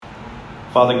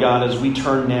Father God, as we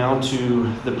turn now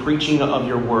to the preaching of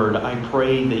your word, I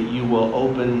pray that you will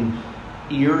open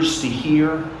ears to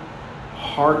hear,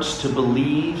 hearts to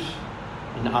believe,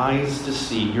 and eyes to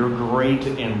see your great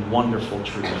and wonderful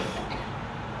truth.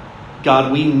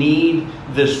 God, we need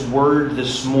this word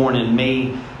this morning.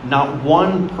 May not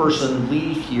one person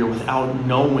leave here without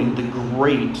knowing the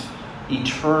great,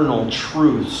 eternal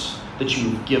truths that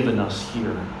you've given us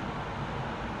here.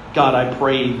 God, I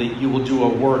pray that you will do a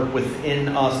work within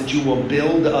us, that you will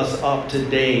build us up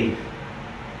today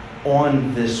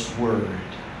on this word.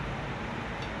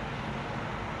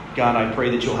 God, I pray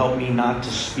that you'll help me not to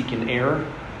speak in error,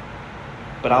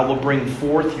 but I will bring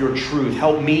forth your truth.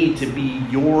 Help me to be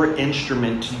your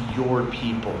instrument to your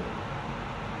people.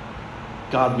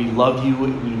 God, we love you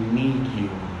and we need you.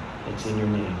 It's in your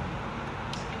name.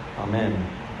 Amen.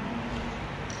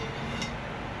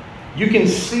 You can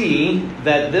see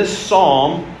that this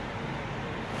psalm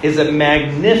is a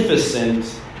magnificent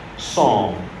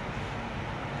psalm.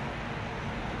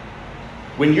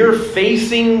 When you're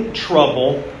facing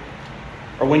trouble,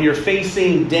 or when you're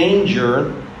facing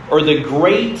danger, or the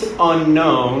great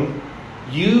unknown,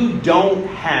 you don't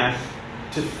have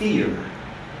to fear.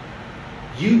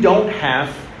 You don't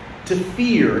have to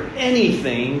fear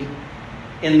anything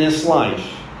in this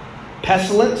life.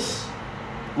 Pestilence,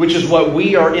 which is what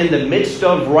we are in the midst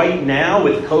of right now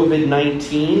with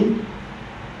COVID-19,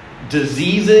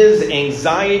 diseases,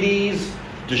 anxieties,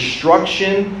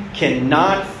 destruction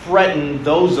cannot threaten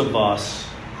those of us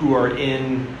who are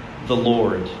in the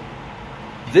Lord.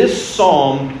 This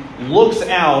psalm looks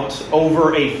out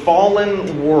over a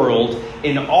fallen world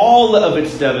in all of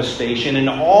its devastation, in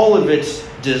all of its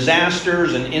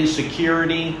disasters and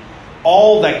insecurity,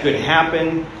 all that could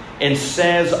happen, and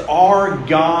says our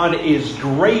God is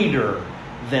greater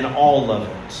than all of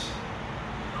it.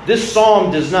 This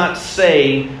psalm does not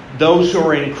say those who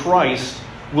are in Christ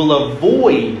will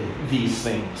avoid these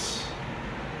things.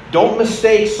 Don't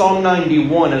mistake Psalm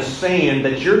 91 as saying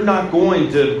that you're not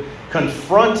going to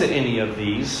confront any of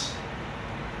these.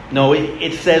 No,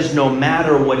 it says no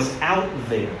matter what's out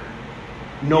there,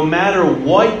 no matter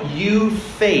what you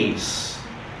face,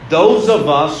 those of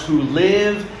us who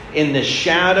live in the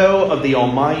shadow of the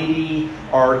Almighty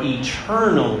are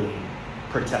eternally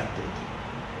protected.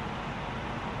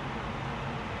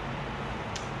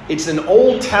 It's an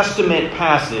Old Testament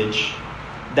passage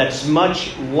that's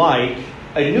much like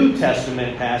a New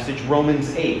Testament passage,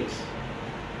 Romans 8,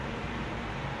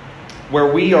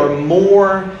 where we are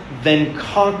more than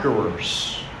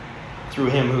conquerors through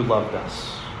him who loved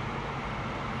us.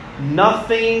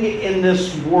 Nothing in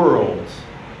this world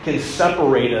can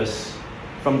separate us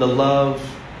from the love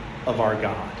of our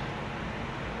God.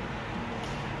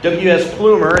 W.S.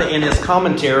 Plumer, in his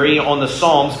commentary on the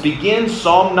Psalms, begins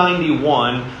Psalm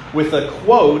 91 with a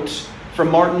quote from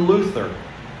Martin Luther.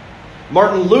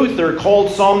 Martin Luther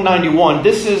called Psalm 91,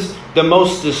 this is the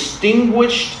most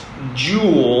distinguished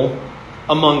jewel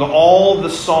among all the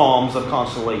Psalms of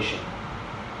consolation.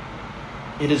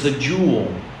 It is a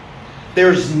jewel.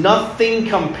 There's nothing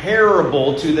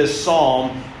comparable to this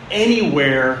psalm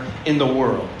anywhere in the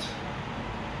world.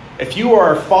 If you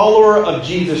are a follower of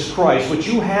Jesus Christ, what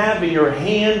you have in your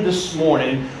hand this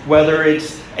morning, whether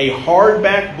it's a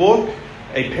hardback book,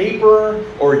 a paper,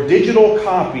 or a digital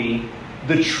copy,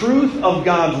 the truth of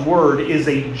God's word is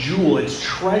a jewel. It's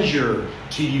treasure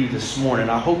to you this morning.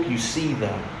 I hope you see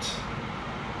that.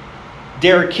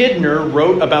 Derek Kidner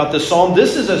wrote about the psalm,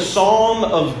 this is a psalm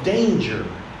of danger.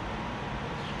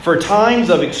 For times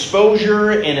of exposure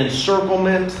and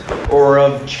encirclement, or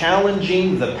of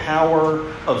challenging the power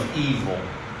of evil.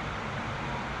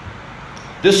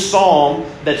 This psalm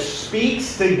that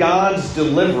speaks to God's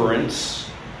deliverance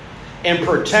and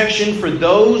protection for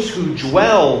those who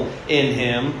dwell in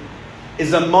him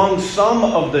is among some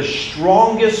of the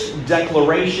strongest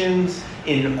declarations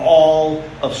in all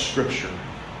of Scripture.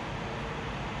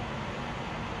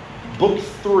 Book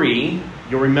 3,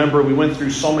 you'll remember we went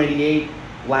through Psalm 88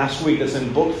 last week. That's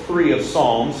in Book 3 of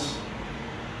Psalms.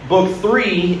 Book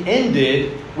 3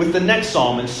 ended with the next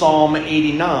psalm in Psalm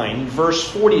 89, verse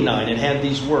 49. It had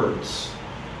these words.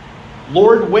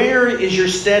 Lord, where is your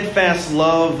steadfast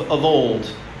love of old,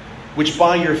 which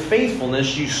by your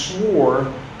faithfulness you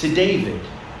swore to David?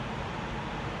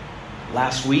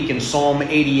 Last week in Psalm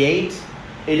 88,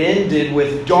 it ended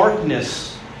with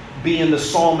darkness being the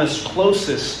psalmist's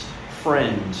closest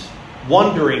friend,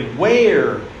 wondering,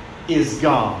 where is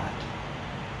God?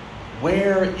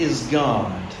 Where is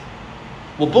God?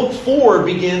 Well, Book 4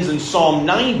 begins in Psalm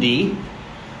 90,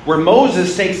 where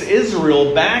Moses takes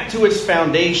Israel back to its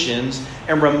foundations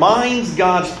and reminds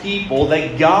God's people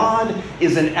that God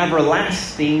is an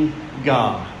everlasting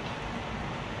God.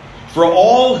 For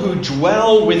all who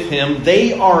dwell with him,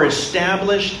 they are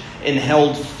established and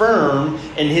held firm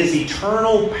in his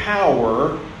eternal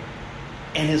power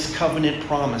and his covenant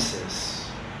promises.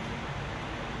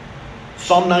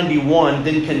 Psalm 91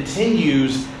 then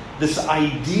continues this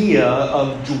idea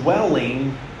of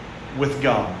dwelling with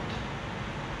God.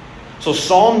 So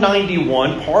Psalm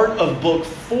 91, part of Book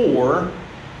 4,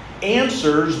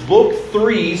 answers Book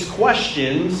 3's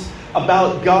questions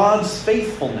about God's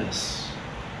faithfulness.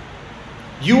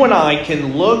 You and I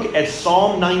can look at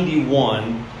Psalm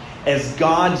 91 as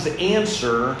God's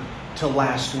answer to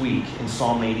last week in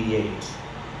Psalm 88.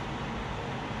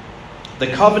 The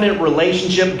covenant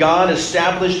relationship God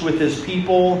established with his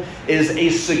people is a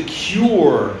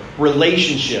secure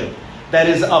relationship that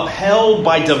is upheld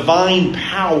by divine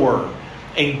power,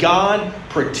 and God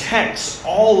protects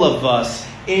all of us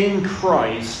in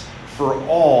Christ for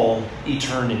all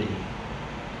eternity.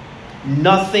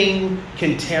 Nothing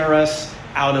can tear us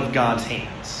out of God's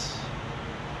hands.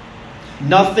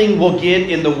 Nothing will get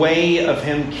in the way of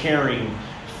him caring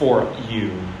for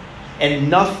you, and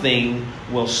nothing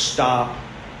will stop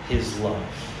his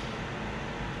love.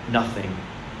 Nothing.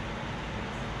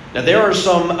 Now, there are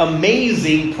some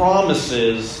amazing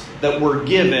promises that were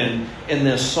given in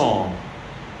this psalm.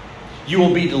 You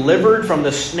will be delivered from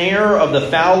the snare of the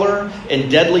fowler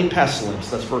and deadly pestilence.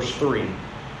 That's verse 3.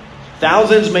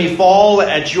 Thousands may fall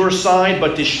at your side,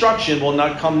 but destruction will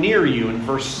not come near you, in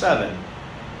verse 7.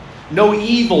 No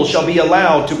evil shall be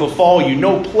allowed to befall you.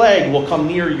 No plague will come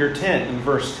near your tent, in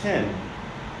verse 10.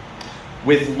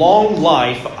 With long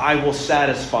life I will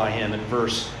satisfy him, in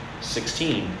verse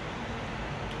 16.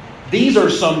 These are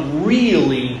some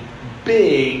really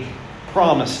big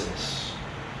promises.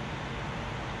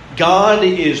 God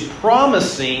is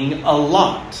promising a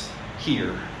lot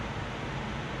here.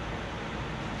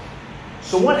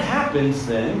 So what happens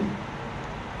then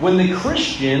when the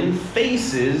Christian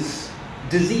faces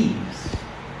disease?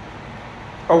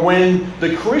 Or when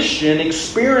the Christian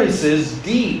experiences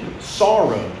deep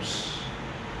sorrows?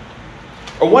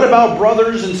 Or what about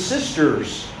brothers and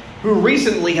sisters who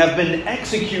recently have been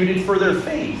executed for their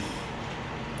faith?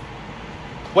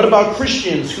 What about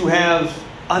Christians who have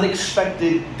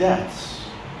unexpected deaths,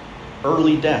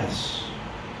 early deaths?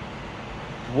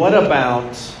 What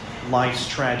about life's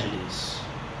tragedies?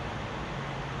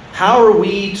 How are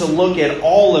we to look at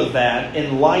all of that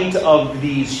in light of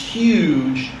these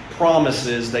huge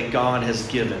promises that God has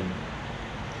given?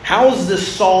 How is this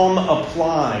psalm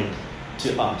applied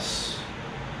to us?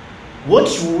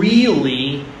 What's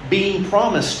really being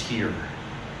promised here?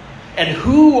 And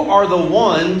who are the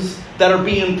ones that are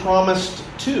being promised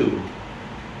to?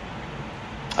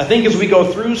 I think as we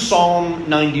go through Psalm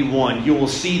 91, you will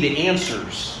see the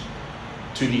answers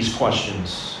to these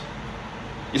questions.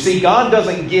 You see, God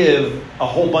doesn't give a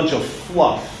whole bunch of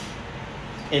fluff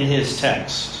in his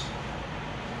text.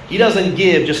 He doesn't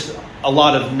give just a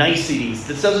lot of niceties.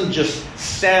 This doesn't just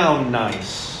sound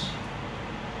nice.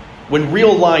 When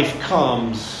real life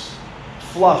comes,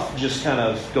 fluff just kind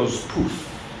of goes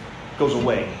poof, goes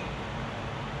away.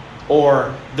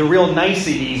 Or the real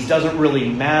niceties doesn't really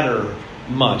matter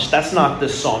much. That's not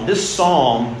this psalm. This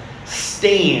psalm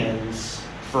stands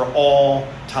for all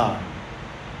time.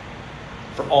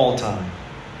 For all time.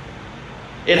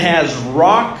 It has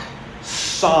rock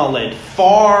solid,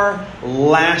 far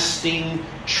lasting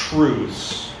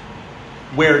truths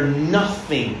where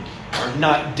nothing,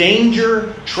 not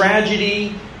danger,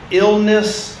 tragedy,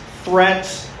 illness,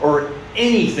 threats, or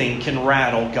anything can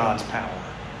rattle God's power.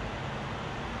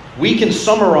 We can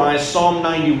summarize Psalm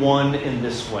 91 in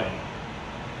this way.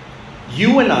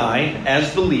 You and I,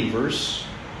 as believers,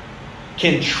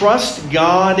 can trust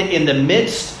God in the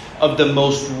midst of the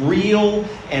most real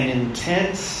and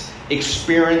intense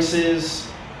experiences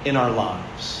in our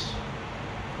lives.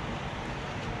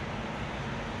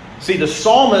 See, the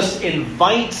psalmist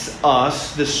invites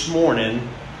us this morning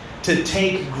to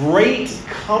take great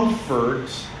comfort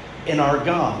in our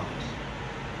God.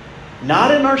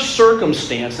 Not in our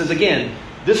circumstances. Again,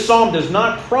 this psalm does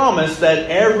not promise that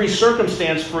every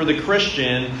circumstance for the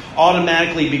Christian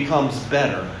automatically becomes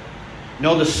better.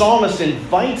 No, the psalmist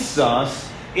invites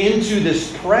us into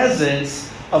this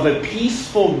presence of a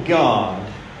peaceful God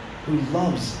who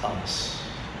loves us.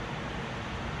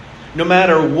 No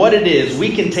matter what it is,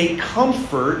 we can take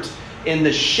comfort in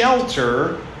the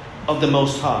shelter of the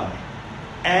Most High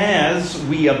as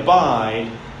we abide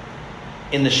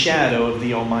in the shadow of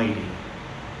the Almighty.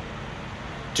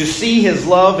 To see his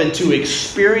love and to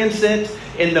experience it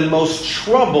in the most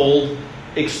troubled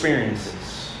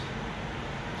experiences.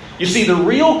 You see, the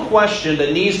real question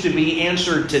that needs to be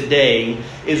answered today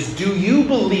is, do you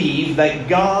believe that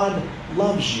God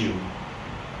loves you?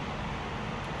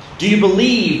 Do you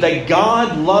believe that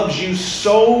God loves you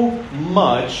so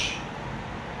much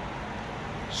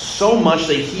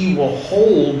that He will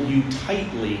hold you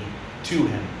tightly to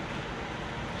Him?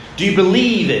 Do you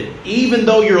believe it, even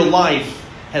though your life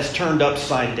has turned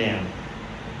upside down?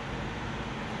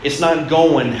 It's not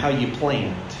going how you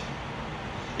planned.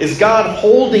 Is God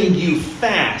holding you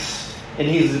fast in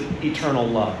His eternal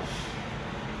love?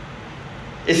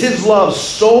 Is His love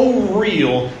so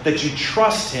real that you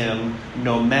trust Him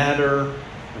no matter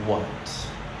what?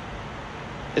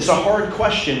 It's a hard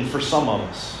question for some of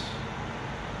us.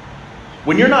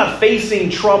 When you're not facing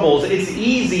troubles, it's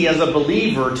easy as a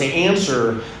believer to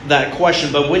answer that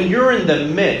question. But when you're in the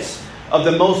midst of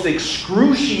the most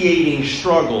excruciating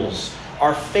struggles,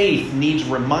 our faith needs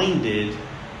reminded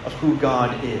of who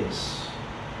God is.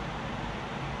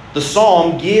 The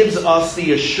psalm gives us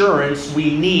the assurance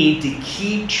we need to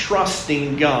keep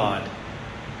trusting God,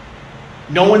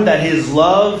 knowing that His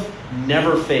love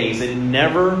never fades. It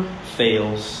never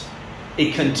fails.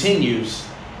 It continues.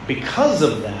 Because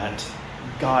of that,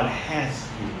 God has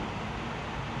you.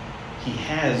 He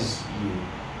has you.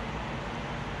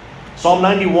 Psalm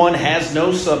 91 has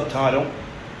no subtitle.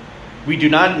 We do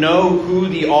not know who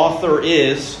the author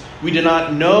is. We do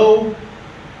not know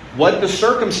what the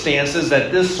circumstances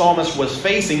that this psalmist was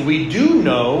facing. We do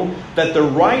know that the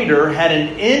writer had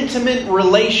an intimate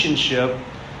relationship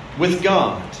with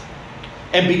God.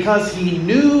 And because he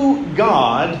knew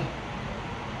God,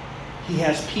 he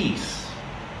has peace.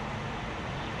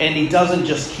 And he doesn't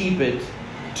just keep it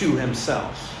to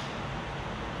himself.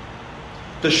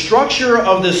 The structure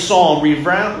of this psalm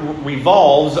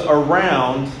revolves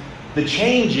around the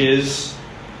changes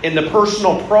in the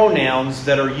personal pronouns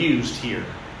that are used here.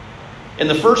 In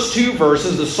the first two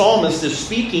verses, the psalmist is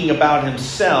speaking about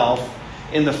himself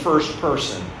in the first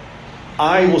person.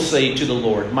 I will say to the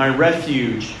Lord, my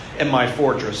refuge and my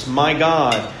fortress, my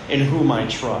God in whom I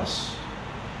trust.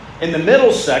 In the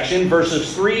middle section,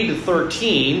 verses 3 to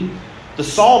 13, the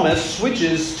psalmist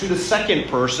switches to the second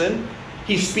person.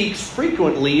 He speaks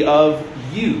frequently of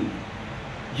you.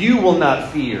 You will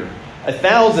not fear.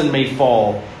 1,000 may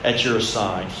fall at your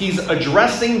side. He's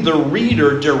addressing the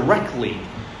reader directly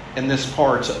in this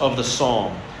part of the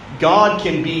psalm. God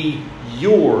can be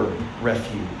your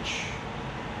refuge.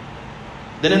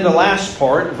 Then in the last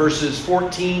part, verses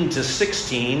 14 to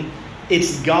 16,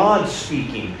 it's God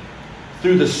speaking.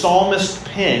 Through the psalmist's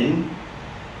pen,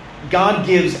 God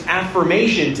gives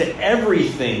affirmation to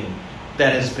everything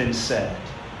that has been said.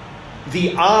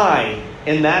 The I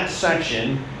in that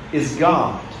section is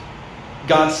God.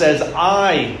 God says,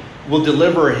 I will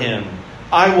deliver him.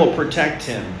 I will protect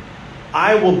him.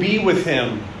 I will be with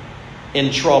him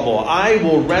in trouble. I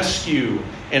will rescue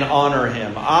and honor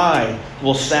him. I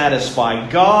will satisfy.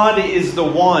 God is the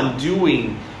one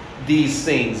doing these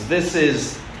things. This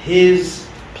is his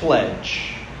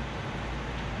pledge.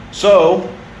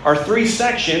 So, our three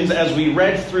sections, as we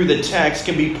read through the text,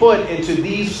 can be put into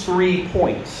these 3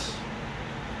 points.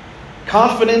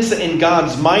 Confidence in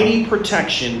God's mighty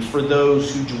protection for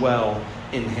those who dwell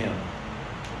in him.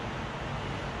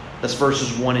 That's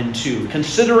verses 1 and 2.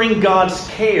 Considering God's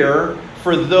care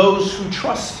for those who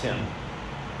trust him.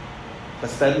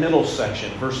 That's that middle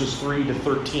section, verses 3 to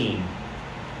 13.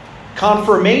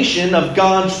 Confirmation of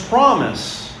God's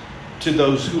promise to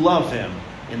those who love him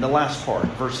in the last part,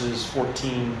 verses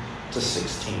 14 to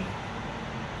 16.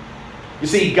 You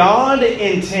see, God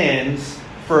intends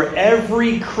for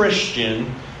every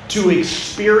Christian to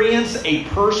experience a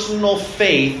personal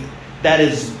faith that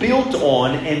is built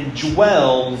on and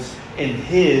dwells in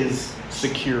his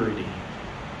security.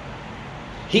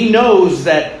 He knows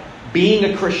that being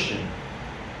a Christian,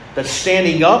 that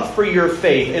standing up for your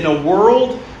faith in a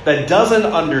world that doesn't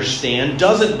understand,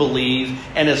 doesn't believe,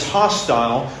 and is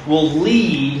hostile, will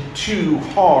lead to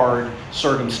hard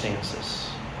circumstances.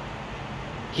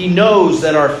 He knows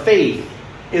that our faith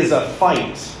is a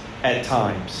fight at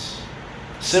times,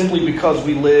 simply because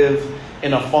we live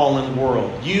in a fallen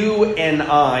world. You and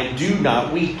I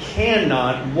we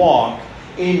cannot walk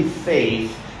in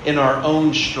faith in our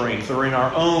own strength or in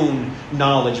our own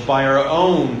knowledge, by our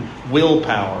own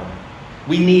willpower.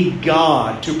 We need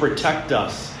God to protect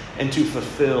us and to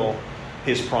fulfill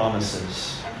his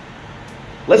promises.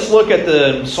 Let's look at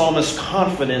the psalmist's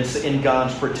confidence in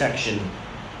God's protection.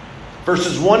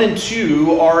 Verses 1 and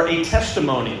 2 are a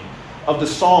testimony of the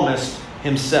psalmist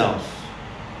himself.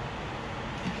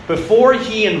 Before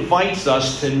he invites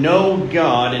us to know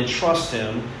God and trust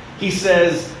him, he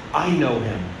says, I know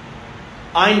him.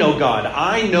 I know God.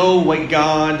 I know what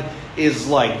God is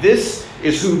like. This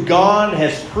is who God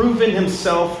has proven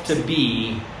himself to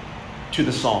be to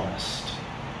the psalmist.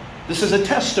 This is a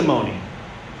testimony.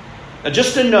 Now,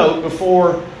 just a note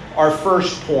before our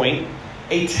first point,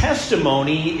 a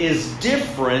testimony is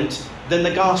different than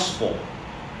the gospel.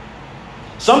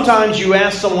 Sometimes you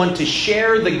ask someone to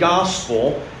share the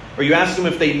gospel, or you ask them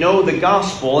if they know the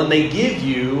gospel, and they give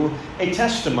you a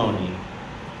testimony.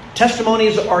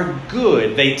 Testimonies are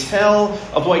good. They tell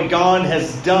of what God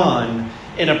has done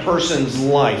in a person's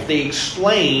life. They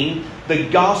explain the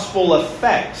gospel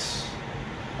effects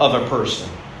of a person.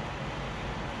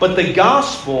 But the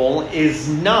gospel is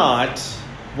not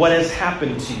what has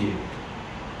happened to you.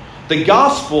 The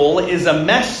gospel is a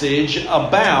message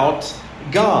about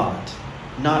God,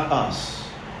 not us.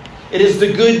 It is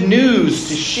the good news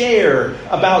to share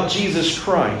about Jesus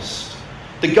Christ.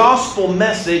 The gospel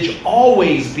message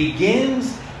always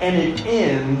begins and it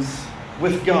ends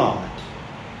with God.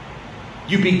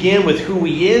 You begin with who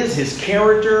He is, His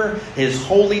character, His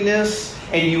holiness,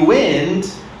 and you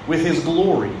end with His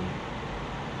glory.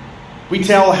 We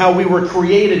tell how we were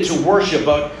created to worship,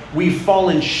 but we've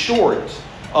fallen short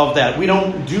of that. We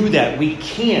don't do that. We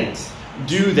can't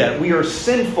do that. We are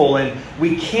sinful and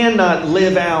we cannot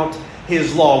live out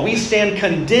His law. We stand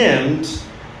condemned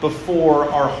before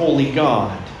our holy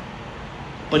God.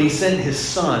 But He sent His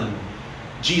Son,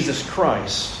 Jesus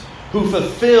Christ, who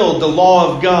fulfilled the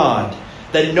law of God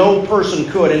that no person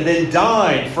could, and then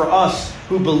died for us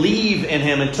who believe in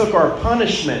Him and took our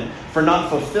punishment for not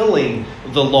fulfilling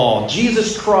the law.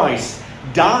 Jesus Christ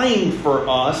dying for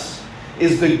us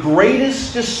is the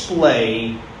greatest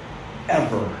display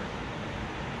ever.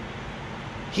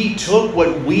 He took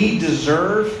what we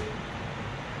deserve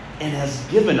and has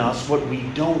given us what we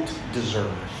don't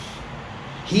deserve.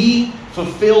 He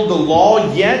fulfilled the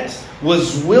law, yet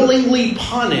was willingly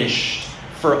punished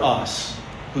for us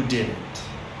who didn't.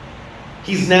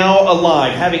 He's now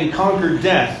alive, having conquered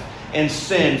death and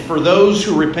sin for those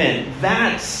who repent.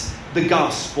 That's the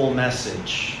gospel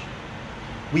message.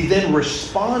 We then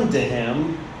respond to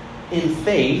Him in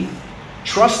faith,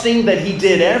 trusting that He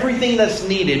did everything that's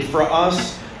needed for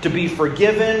us to be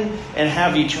forgiven and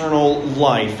have eternal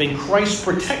life. And Christ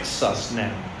protects us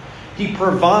now. He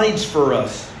provides for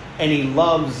us and He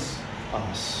loves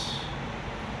us.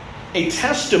 A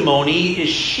testimony is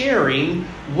sharing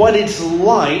what it's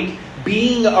like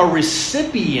being a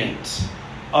recipient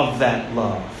of that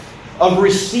love, of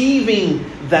receiving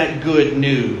that good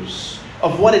news,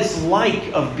 of what it's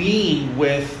like of being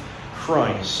with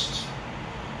Christ.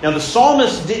 Now, the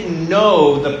psalmist didn't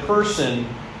know the person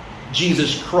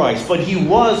Jesus Christ, but he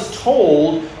was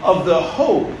told of the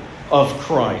hope of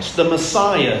Christ, the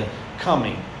Messiah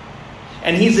coming.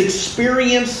 And he's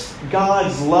experienced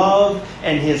God's love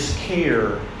and His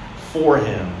care for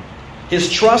him. His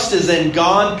trust is in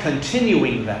God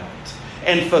continuing that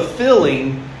and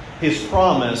fulfilling His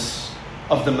promise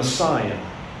of the Messiah.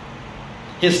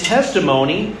 His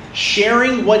testimony,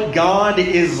 sharing what God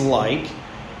is like,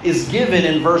 is given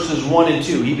in verses 1 and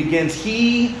 2. He begins,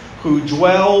 "He who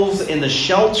dwells in the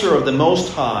shelter of the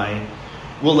Most High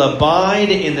will abide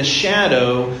in the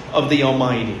shadow of the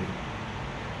Almighty.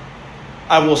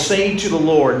 I will say to the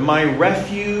Lord, my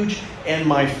refuge and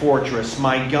my fortress,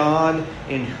 my God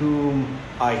in whom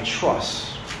I trust."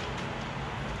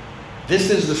 This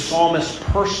is the psalmist's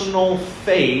personal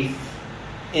faith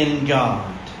in God.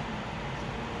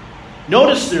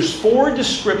 Notice there's 4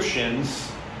 descriptions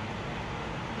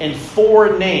and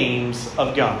 4 names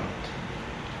of God.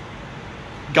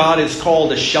 God is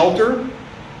called a shelter,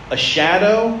 a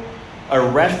shadow, a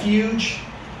refuge,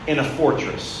 and a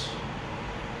fortress.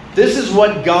 This is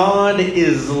what God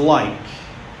is like.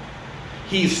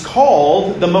 He's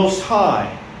called the Most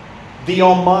High, the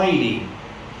Almighty,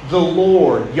 the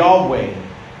Lord, Yahweh,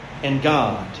 and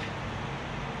God.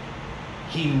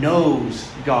 He knows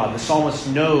God. The psalmist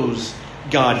knows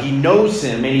God. He knows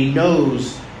Him and he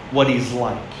knows what He's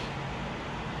like.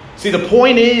 See, the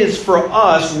point is for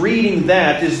us reading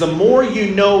that is the more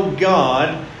you know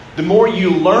God, the more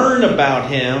you learn about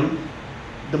Him,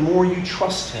 the more you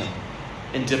trust Him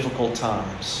in difficult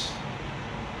times.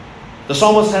 The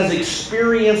psalmist has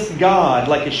experienced God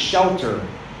like a shelter,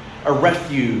 a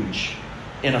refuge,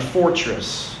 and a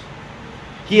fortress.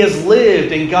 He has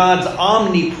lived in God's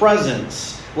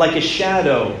omnipresence like a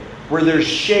shadow where there's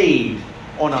shade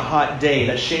on a hot day,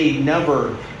 that shade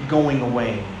never going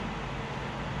away.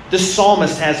 This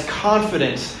psalmist has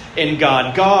confidence in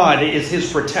God. God is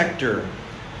his protector.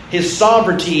 His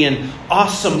sovereignty and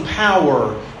awesome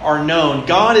power are known.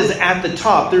 God is at the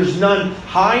top. There's none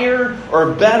higher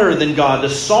or better than God. The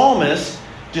psalmist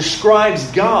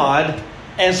describes God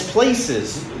as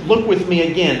places. Look with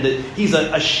me again, that He's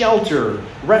a shelter,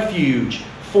 refuge,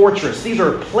 fortress. These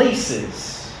are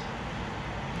places.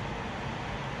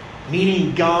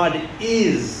 Meaning God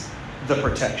is the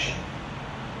protection.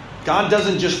 God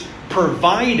doesn't just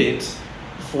provide it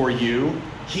for you.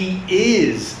 He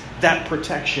is that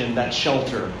protection, that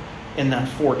shelter, and that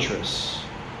fortress.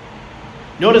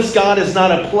 Notice God is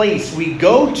not a place we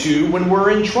go to when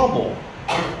we're in trouble.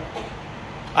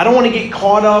 I don't want to get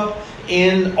caught up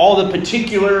in all the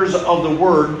particulars of the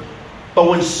word, but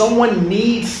when someone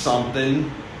needs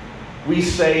something, we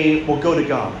say, well, go to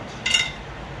God.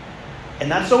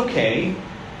 And that's okay,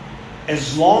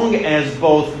 as long as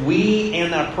both we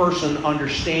and that person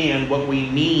understand what we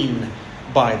mean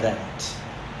by that.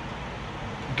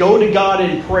 Go to God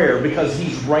in prayer because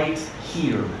He's right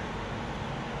here.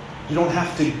 You don't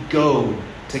have to go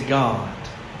to God.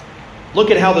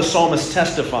 Look at how the psalmist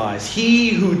testifies. He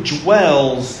who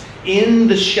dwells in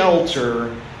the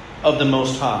shelter of the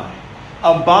Most High,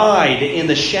 abide in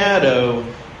the shadow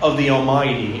of the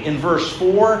Almighty. In verse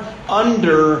 4,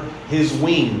 under His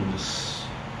wings.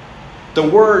 The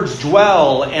words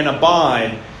dwell and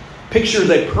abide pictures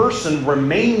a person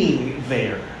remaining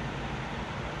there.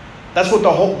 That's what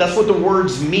the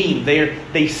words mean.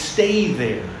 They stay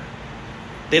there.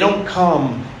 They don't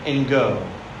come and go.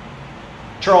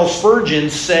 Charles Spurgeon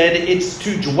said it's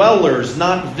to dwellers,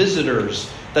 not visitors,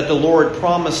 that the Lord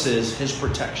promises His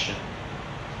protection.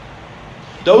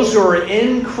 Those who are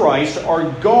in Christ are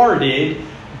guarded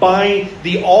by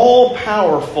the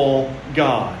all-powerful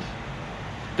God.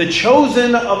 The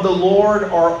chosen of the Lord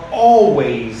are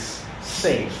always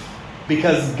safe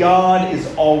because God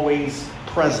is always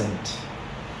present.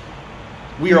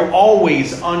 We are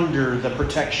always under the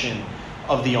protection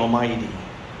of the Almighty.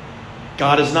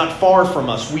 God is not far from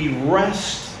us. We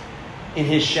rest in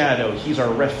His shadow. He's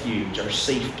our refuge, our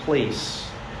safe place.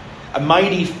 A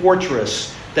mighty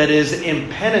fortress that is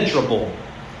impenetrable.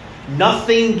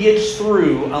 Nothing gets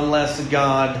through unless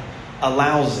God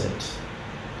allows it.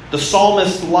 The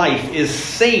psalmist's life is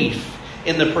safe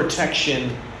in the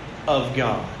protection of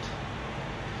God.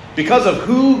 Because of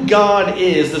who God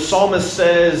is, the psalmist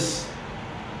says,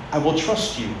 I will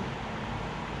trust you.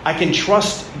 I can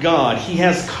trust God. He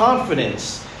has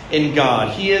confidence in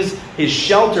God. He is his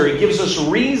shelter. It gives us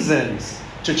reasons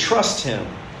to trust Him.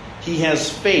 He has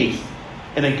faith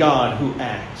in a God who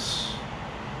acts.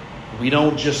 We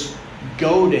don't just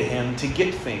go to Him to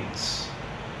get things.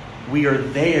 We are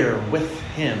there with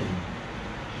Him.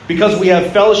 Because we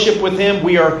have fellowship with Him,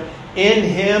 we are in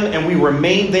Him and we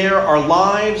remain there. Our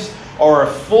lives are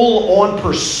a full-on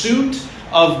pursuit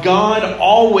of God,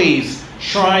 always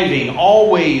striving,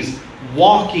 always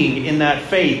walking in that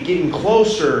faith, getting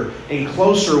closer and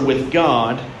closer with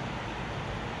God,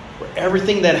 where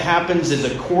everything that happens is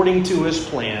according to His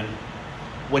plan.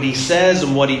 What He says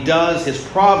and what He does, His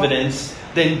providence,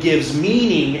 then gives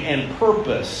meaning and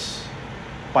purpose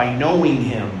by knowing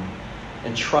Him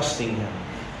and trusting Him.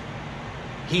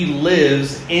 He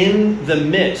lives in the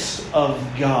midst of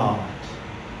God.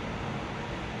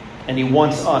 And He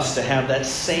wants us to have that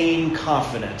same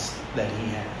confidence that He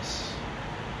has.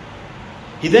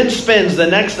 He then spends the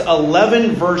next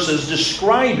 11 verses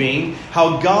describing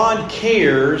how God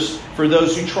cares for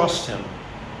those who trust Him.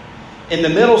 In the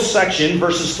middle section,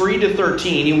 verses 3 to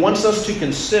 13, he wants us to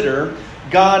consider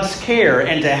God's care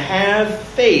and to have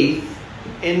faith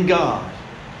in God.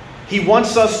 He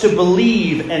wants us to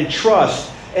believe and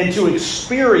trust and to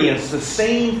experience the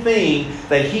same thing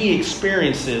that He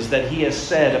experiences, that He has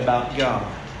said about God.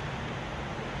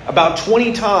 About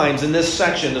 20 times in this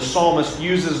section, the psalmist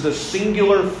uses the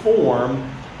singular form,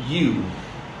 you.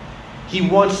 He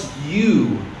wants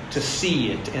you to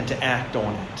see it and to act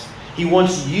on it. He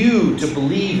wants you to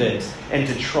believe it and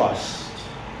to trust.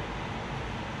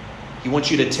 He wants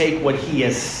you to take what He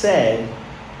has said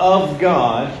of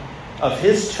God, of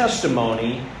His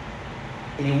testimony,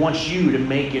 and He wants you to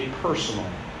make it personal.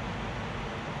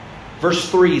 Verse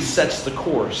 3 sets the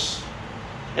course.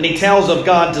 And he tells of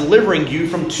God delivering you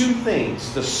from two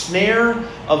things: the snare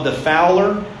of the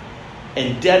fowler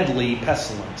and deadly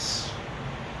pestilence.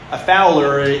 A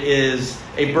fowler is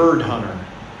a bird hunter.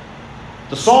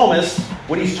 The psalmist,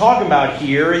 what he's talking about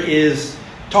here, is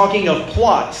talking of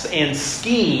plots and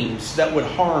schemes that would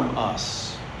harm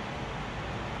us.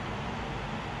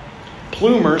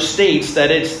 Plumer states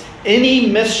that it's any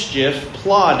mischief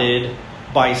plotted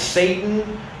by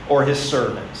Satan or his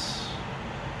servants.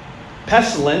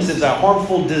 Pestilence is a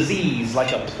harmful disease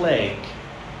like a plague.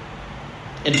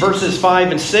 In verses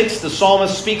 5 and 6, the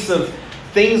psalmist speaks of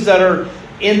things that are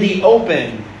in the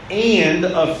open and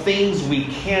of things we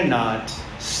cannot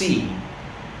see.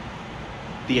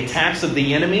 The attacks of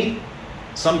the enemy,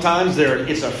 sometimes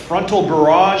it's a frontal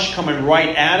barrage coming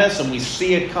right at us and we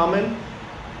see it coming.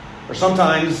 Or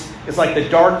sometimes it's like the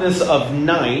darkness of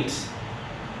night,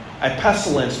 a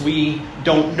pestilence we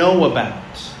don't know about.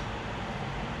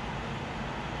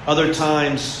 Other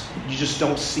times you just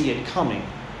don't see it coming.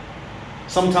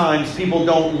 Sometimes people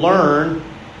don't learn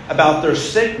about their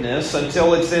sickness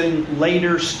until it's in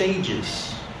later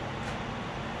stages.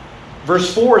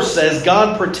 Verse 4 says,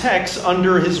 God protects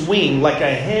under his wing like a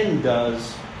hen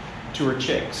does to her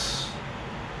chicks.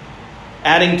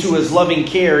 Adding to his loving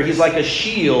care, he's like a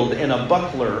shield and a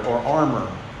buckler or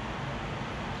armor.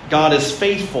 God is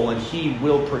faithful and he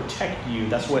will protect you.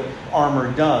 That's what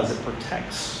armor does. It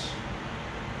protects.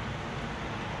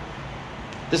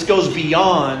 This goes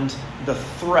beyond the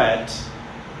threat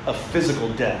of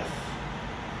physical death.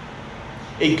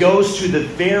 It goes to the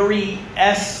very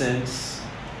essence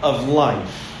of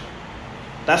life.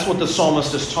 That's what the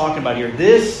psalmist is talking about here.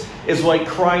 This is what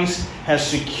Christ has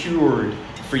secured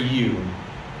for you.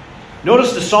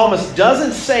 Notice the psalmist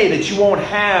doesn't say that you won't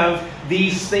have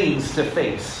these things to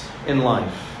face in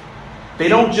life. They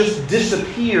don't just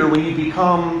disappear when you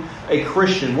become a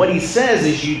Christian. What he says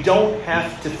is you don't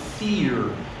have to fear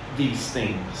these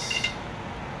things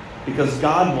because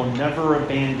God will never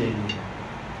abandon you.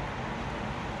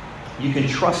 You can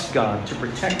trust God to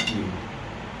protect you.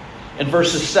 In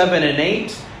verses 7 and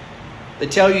 8, they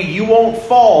tell you you won't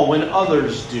fall when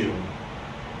others do.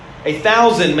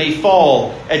 1,000 may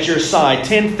fall at your side,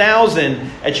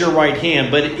 10,000 at your right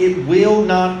hand, but it will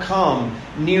not come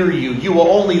near you. You will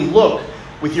only look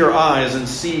with your eyes and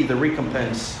see the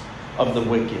recompense of the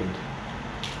wicked.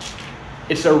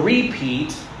 It's a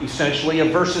repeat, essentially,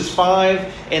 of verses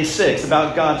 5 and 6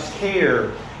 about God's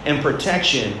care and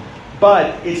protection,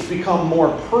 but it's become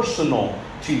more personal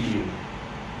to you.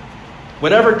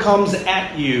 Whatever comes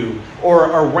at you or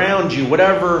around you,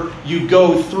 whatever you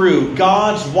go through,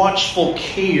 God's watchful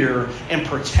care and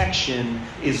protection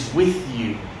is with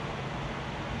you.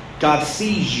 God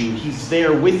sees you. He's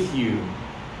there with you.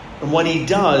 And what he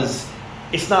does,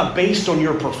 it's not based on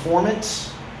your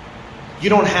performance. You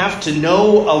don't have to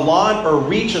know a lot or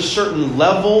reach a certain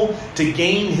level to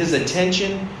gain his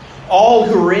attention. All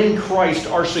who are in Christ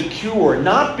are secure,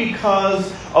 not because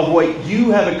of what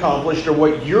you have accomplished or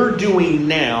what you're doing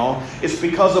now. It's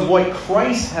because of what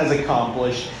Christ has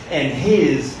accomplished and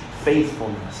his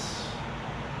faithfulness.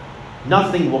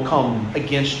 Nothing will come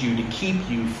against you to keep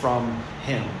you from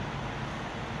him.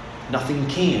 Nothing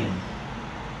can.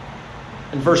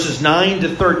 In verses 9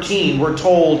 to 13, we're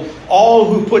told all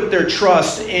who put their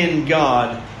trust in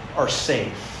God are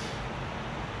safe.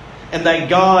 And that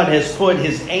God has put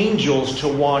his angels to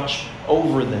watch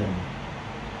over them.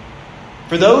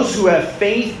 For those who have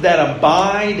faith that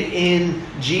abide in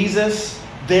Jesus,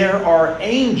 there are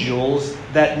angels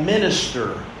that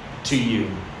minister to you.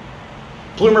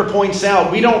 Plumer points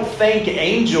out, we don't thank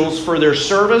angels for their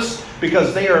service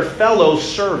because they are fellow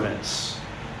servants.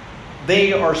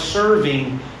 They are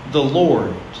serving the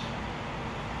Lord.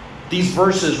 These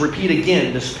verses repeat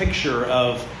again this picture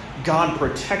of God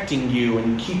protecting you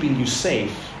and keeping you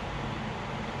safe.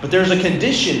 But there's a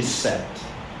condition set.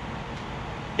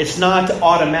 It's not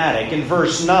automatic. In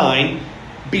verse 9,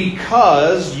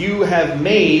 because you have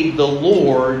made the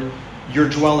Lord your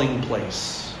dwelling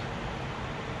place.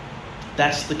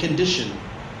 That's the condition.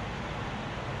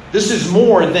 This is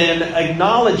more than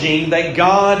acknowledging that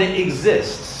God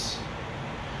exists.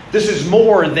 This is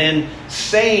more than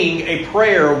saying a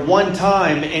prayer one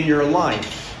time in your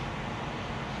life.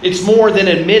 It's more than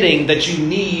admitting that you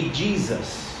need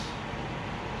Jesus.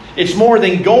 It's more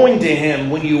than going to him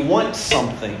when you want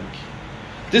something.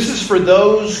 This is for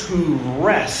those who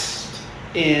rest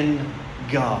in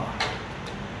God.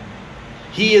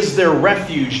 He is their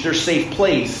refuge, their safe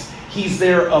place. He's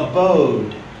their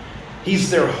abode.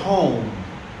 He's their home.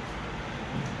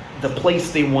 The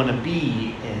place they want to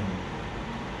be in.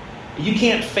 You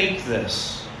can't fake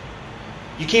this.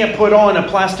 You can't put on a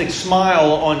plastic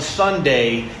smile on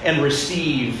Sunday and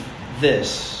receive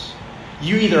this.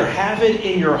 You either have it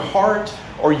in your heart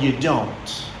or you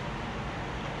don't.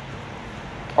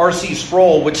 R.C.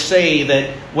 Sproul would say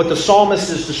that what the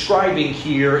psalmist is describing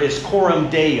here is coram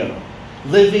Deo,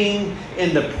 living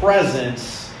in the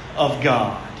presence of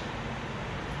God.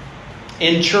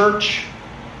 In church,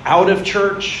 out of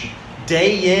church,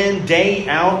 day in, day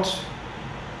out.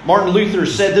 Martin Luther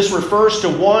said this refers to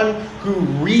one who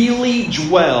really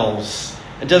dwells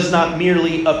and does not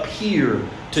merely appear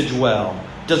to dwell,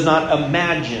 does not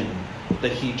imagine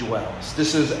that he dwells.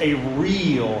 This is a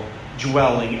real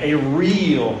dwelling, a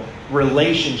real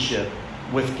relationship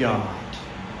with God.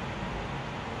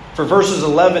 For verses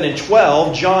 11 and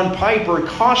 12, John Piper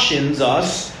cautions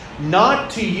us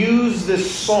not to use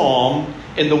this psalm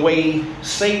in the way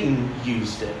Satan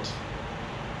used it.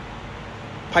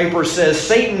 Piper says,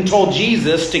 Satan told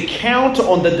Jesus to count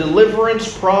on the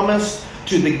deliverance promised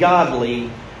to the godly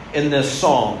in this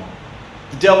psalm.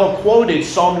 The devil quoted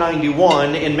Psalm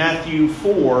 91 in Matthew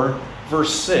 4,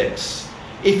 verse 6.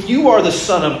 If you are the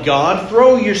Son of God,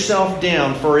 throw yourself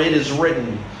down, for it is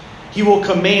written, He will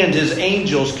command His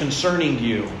angels concerning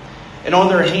you, and on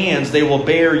their hands they will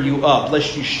bear you up,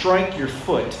 lest you strike your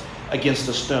foot against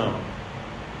a stone.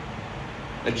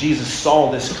 Now, Jesus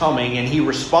saw this coming, and He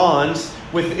responds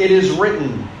with, It is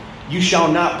written, You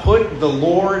shall not put the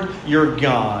Lord your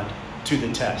God to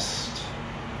the test.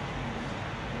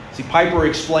 See, Piper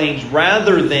explains,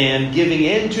 rather than giving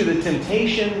in to the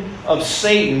temptation of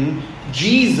Satan,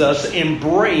 Jesus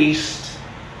embraced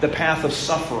the path of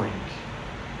suffering.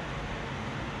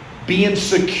 Being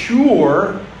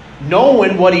secure,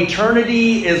 knowing what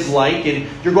eternity is like, and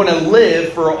you're going to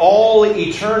live for all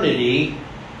eternity,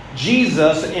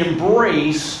 Jesus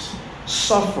embraced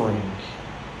suffering.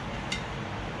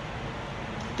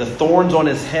 The thorns on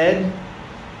His head,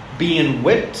 being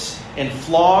whipped and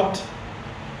flogged,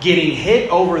 getting hit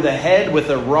over the head with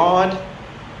a rod,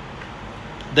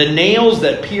 the nails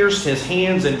that pierced His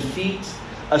hands and feet,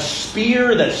 a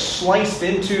spear that sliced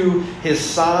into His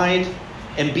side,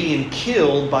 and being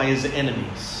killed by His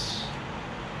enemies.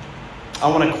 I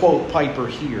want to quote Piper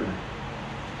here.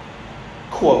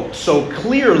 Quote, so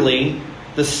clearly,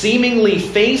 the seemingly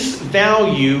face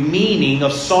value meaning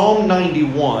of Psalm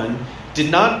 91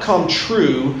 did not come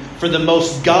true for the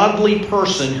most godly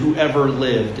person who ever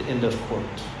lived. End of quote.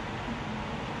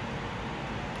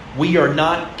 We are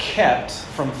not kept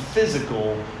from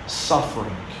physical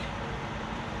suffering.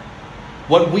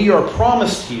 What we are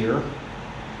promised here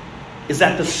is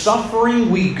that the suffering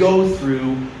we go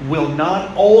through will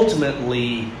not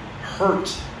ultimately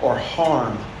hurt or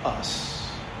harm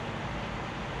us.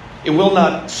 It will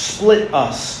not split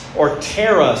us or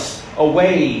tear us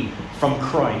away from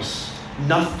Christ.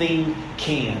 Nothing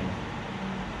can.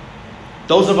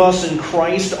 Those of us in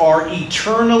Christ are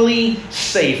eternally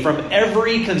safe from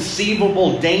every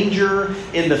conceivable danger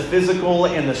in the physical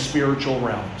and the spiritual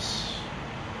realms.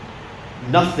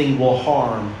 Nothing will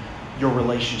harm your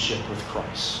relationship with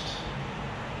Christ.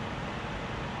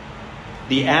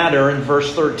 The adder in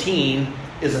verse 13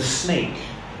 is a snake,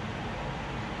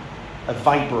 a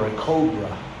viper, a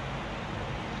cobra.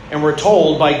 And we're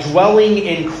told, by dwelling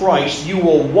in Christ, you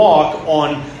will walk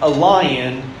on a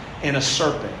lion and a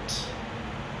serpent.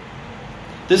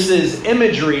 This is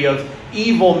imagery of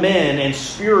evil men and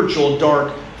spiritual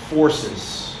dark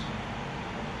forces.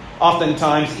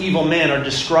 Oftentimes, evil men are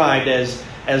described as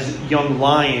young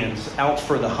lions out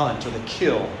for the hunt or the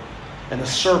kill. And the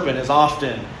serpent is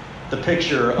often the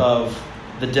picture of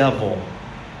the devil.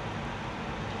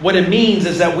 What it means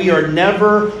is that we are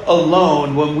never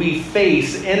alone when we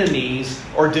face enemies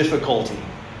or difficulty.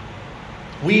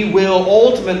 We will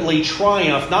ultimately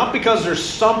triumph, not because there's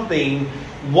something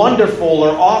wonderful or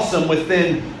awesome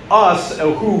within us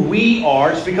or who we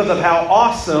are. It's because of how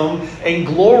awesome and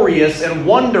glorious and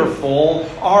wonderful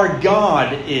our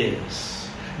God is.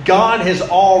 God has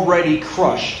already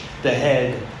crushed the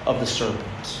head of the serpent.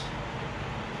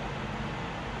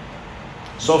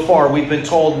 So far, we've been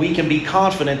told we can be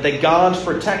confident that God's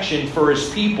protection for His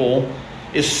people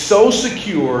is so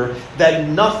secure that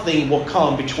nothing will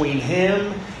come between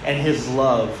Him and His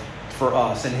love for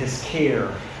us and His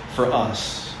care for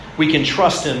us. We can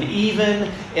trust Him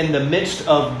even in the midst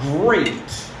of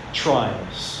great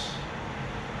trials.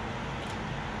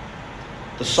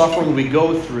 The suffering we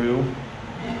go through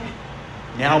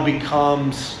now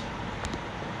becomes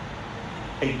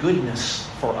a goodness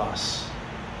for us.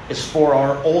 Is for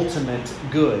our ultimate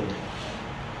good.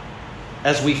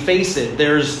 As we face it,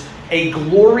 there's a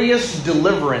glorious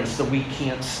deliverance that we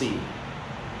can't see.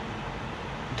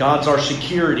 God's our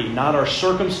security, not our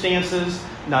circumstances,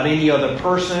 not any other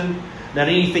person, not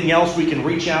anything else we can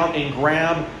reach out and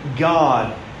grab.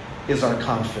 God is our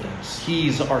confidence.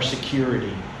 He's our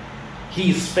security.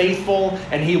 He's faithful,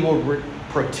 and He will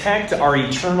protect our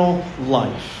eternal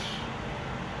life.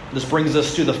 This brings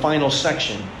us to the final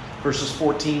section. Verses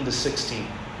 14 to 16.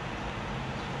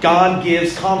 God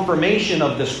gives confirmation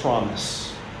of this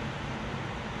promise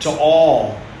to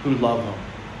all who love Him.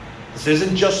 This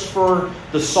isn't just for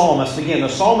the psalmist. Again, the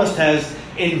psalmist has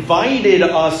invited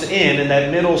us in that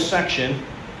middle section.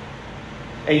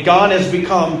 And God has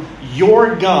become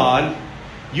your God.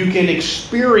 You can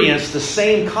experience the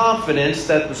same confidence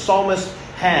that the psalmist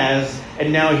has.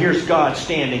 And now here's God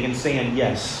standing and saying,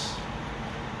 yes,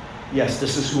 Yes,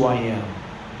 this is who I am.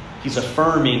 He's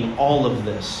affirming all of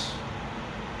this.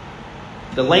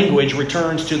 The language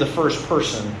returns to the first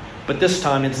person, but this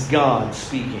time it's God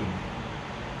speaking.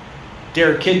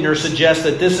 Derek Kidner suggests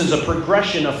that this is a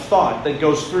progression of thought that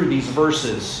goes through these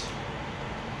verses.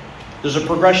 There's a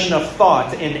progression of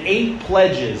thought in 8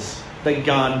 pledges that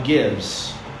God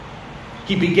gives.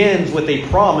 He begins with a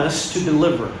promise to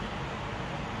deliver.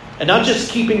 And not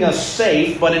just keeping us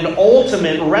safe, but an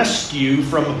ultimate rescue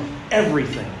from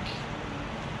everything.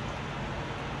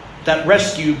 That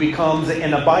rescue becomes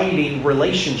an abiding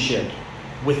relationship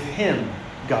with Him,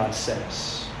 God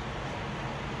says.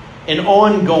 An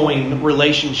ongoing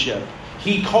relationship.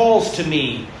 He calls to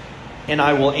me and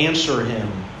I will answer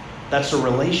Him. That's a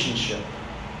relationship.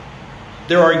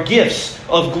 There are gifts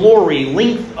of glory,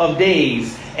 length of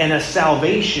days, and a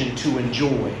salvation to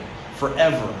enjoy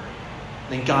forever.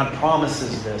 Then God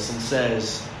promises this and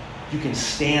says, you can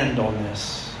stand on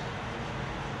this.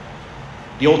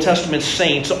 The Old Testament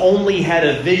saints only had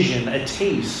a vision, a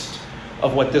taste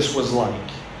of what this was like.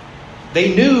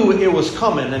 They knew it was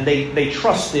coming and they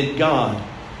trusted God.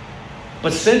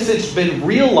 But since it's been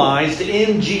realized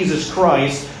in Jesus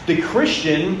Christ, the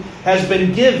Christian has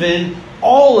been given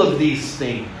all of these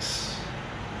things.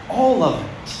 All of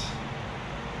it.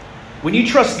 When you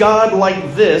trust God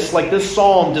like this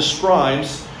psalm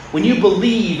describes, when you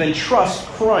believe and trust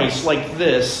Christ like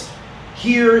this,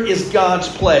 here is God's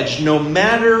pledge. No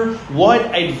matter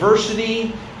what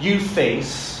adversity you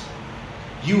face,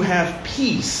 you have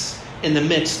peace in the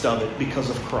midst of it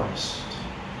because of Christ.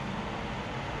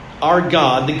 Our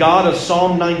God, the God of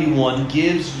Psalm 91,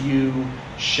 gives you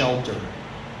shelter.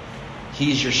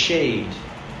 He's your shade.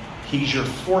 He's your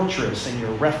fortress and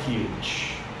your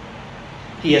refuge.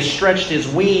 He has stretched His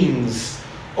wings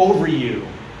over you,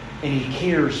 and He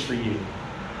cares for you.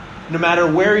 No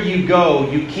matter where you go,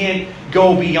 you can't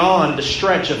go beyond the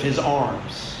stretch of His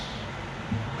arms.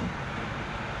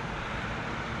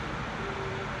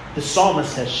 The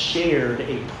psalmist has shared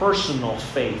a personal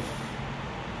faith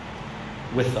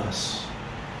with us.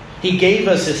 He gave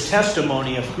us his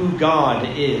testimony of who God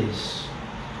is.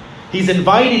 He's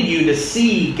invited you to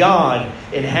see God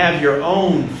and have your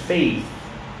own faith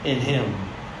in Him.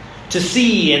 To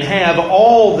see and have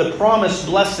all the promised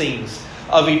blessings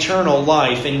of eternal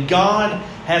life. And God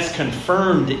has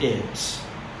confirmed it.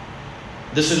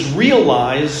 This is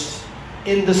realized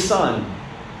in the Son.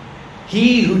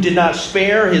 He who did not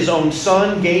spare His own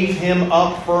Son gave Him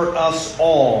up for us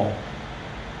all.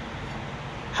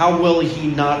 How will He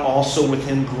not also with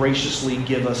Him graciously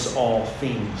give us all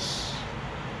things?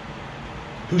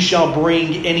 Who shall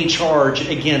bring any charge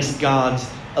against God's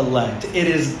elect? It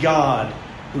is God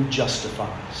who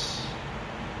justifies.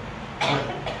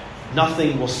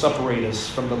 Nothing will separate us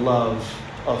from the love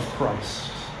of Christ.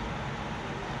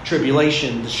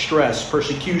 Tribulation, distress,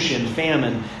 persecution,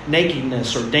 famine,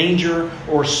 nakedness, or danger,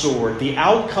 or sword. The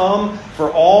outcome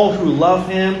for all who love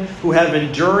Him, who have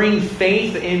enduring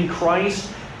faith in Christ,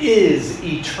 is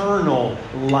eternal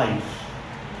life.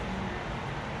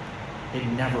 It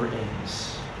never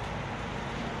ends.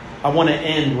 I want to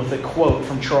end with a quote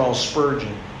from Charles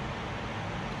Spurgeon.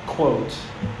 Quote,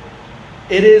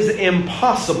 "It is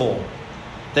impossible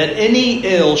that any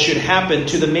ill should happen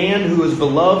to the man who is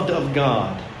beloved of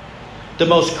God. The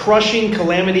most crushing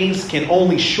calamities can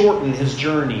only shorten his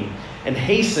journey and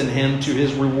hasten him to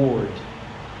his reward.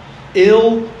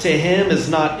 Ill to him is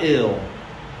not ill,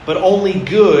 but only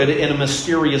good in a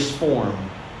mysterious form.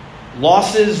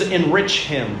 Losses enrich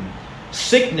him.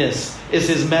 Sickness is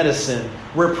his medicine.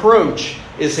 Reproach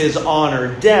is his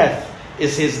honor. Death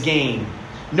is his gain.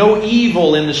 No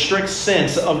evil in the strict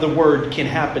sense of the word can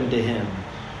happen to him,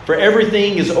 for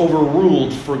everything is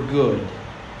overruled for good.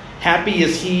 Happy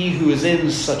is he who is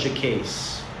in such a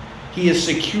case. He is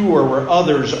secure where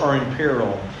others are in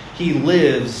peril. He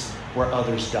lives where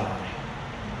others die."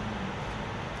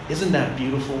 Isn't that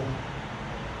beautiful?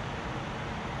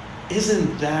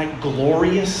 Isn't that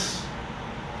glorious?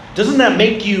 Doesn't that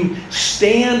make you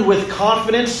stand with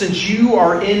confidence since you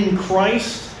are in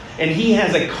Christ and He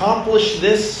has accomplished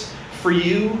this for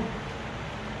you?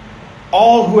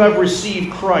 All who have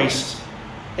received Christ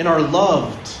and are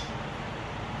loved,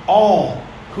 all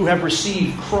who have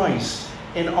received Christ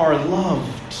and are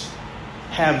loved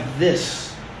have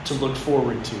this to look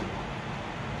forward to.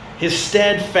 His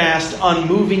steadfast,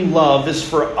 unmoving love is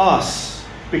for us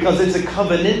because it's a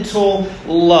covenantal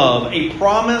love, a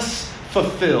promise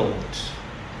fulfilled.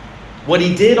 What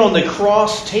He did on the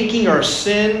cross, taking our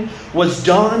sin, was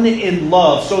done in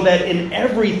love, so that in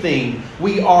everything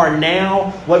we are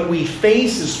now, what we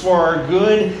face is for our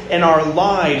good, and our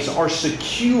lives are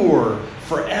secure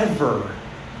forever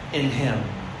in Him.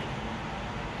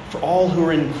 For all who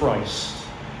are in Christ,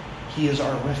 He is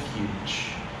our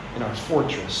refuge and our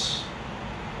fortress.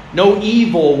 No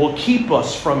evil will keep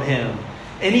us from Him.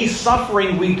 Any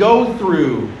suffering we go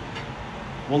through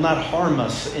will not harm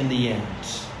us in the end,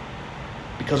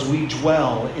 because we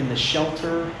dwell in the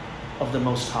shelter of the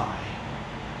Most High.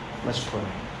 Let's pray.